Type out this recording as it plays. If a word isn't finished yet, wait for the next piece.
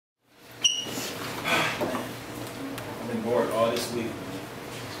this week.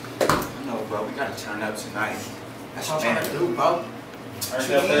 I know, bro. We gotta turn up tonight. That's what I'm trying to do, bro.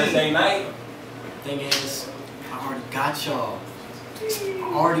 Thursday night. Thing is, I already got y'all.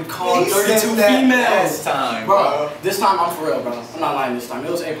 I already called 32 females. Time, bro. This time I'm for real, bro. I'm not lying this time.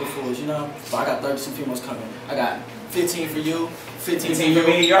 It was April Fool's, you know? So I got 32 females coming. I got 15 for you, 15 for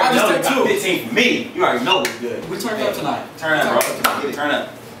me. You already know I just got took 2. 15 for me. You already know what's good. We turned up tonight. Turn up, bro. Turn up.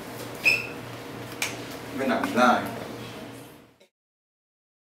 You better not be lying.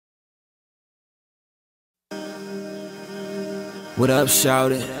 What up,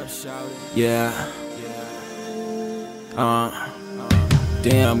 shouted? Yeah.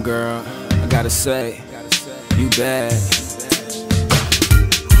 Damn, girl. I gotta say, you bad.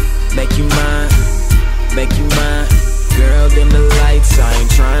 Make you mine, make you mine. Girl, dim the lights. I ain't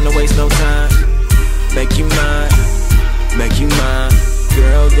trying to waste no time. Make you mine, make you mine.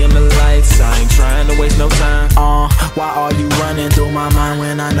 Girl, dim the lights. I ain't trying to waste no time. Why are you running through my mind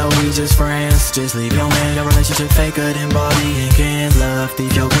when I know we just friends? Just leave your man, your relationship faker than Bobby and Ken. Love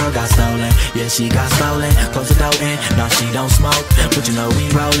thief, your girl got stolen. Yeah, she got stolen. Close the door in, now she don't smoke, but you know we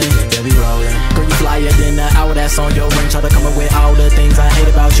rollin', yeah we rollin'. Girl, you flyer than the hour that's on your ring. Try to come up with all the things I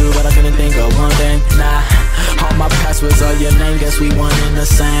hate about you, but I couldn't think of one thing. Nah, all my passwords are your name, guess we one and the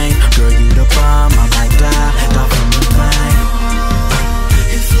same. Girl, you the bomb, I might die from the pain.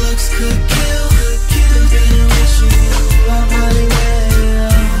 If looks could kill, then being with you, I probably will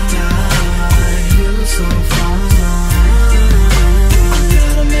die. You so fine,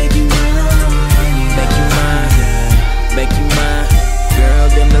 gotta make you mine. Make you mine, make you mine. Girl,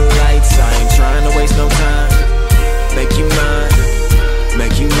 dim the lights. I ain't trying to waste no time. Make you mine,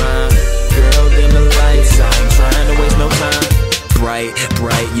 make you mine. Girl, dim the lights. I ain't trying to waste no time. Bright,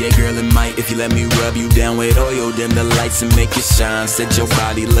 bright, yeah girl it might. If you let me rub you down with oil, dim the lights and make it shine. Set your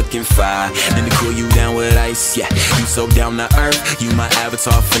body looking fine. Let me cool you down with ice, yeah. You so down to earth, you my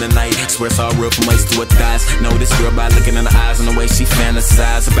avatar for the night. Swear it's all real from waist to her thighs. Know this girl by looking in her eyes and the way she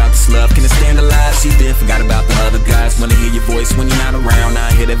fantasize about this love. Can it stand alive? She then forgot about the other guys. Wanna hear your voice when you're not around.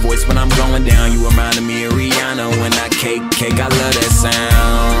 I hear that voice when I'm going down. You reminded me of Rihanna when I cake, I love that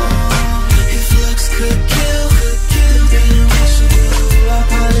sound. If looks could kill,